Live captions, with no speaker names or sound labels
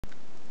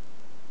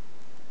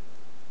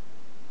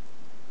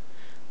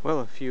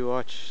Well, if you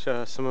watch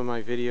some of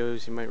my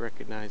videos, you might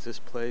recognize this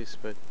place,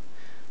 but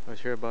I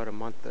was here about a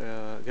month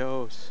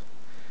ago. It was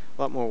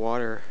a lot more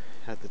water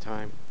at the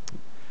time,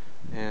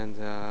 and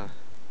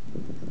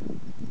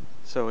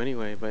so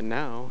anyway, but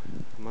now,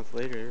 a month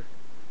later,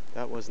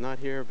 that was not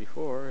here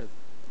before.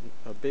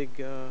 A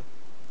big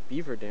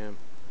beaver dam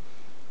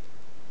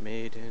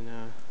made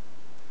in,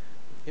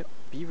 yep,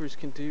 beavers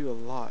can do a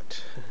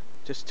lot.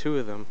 Just 2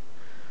 of them.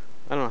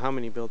 I don't know how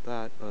many built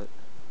that, but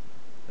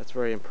that's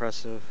very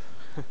impressive.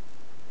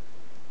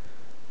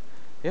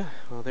 Yeah,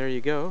 well, there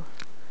you go.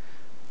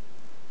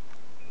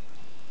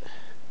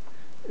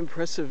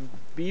 Impressive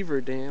beaver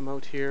dam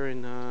out here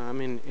in, I'm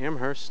in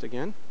Amherst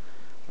again.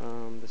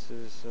 This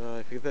is,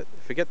 I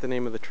forget the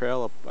name of the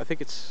trail. I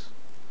think it's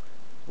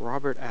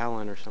Robert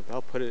Allen or something.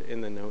 I'll put it in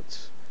the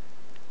notes.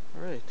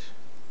 Alright.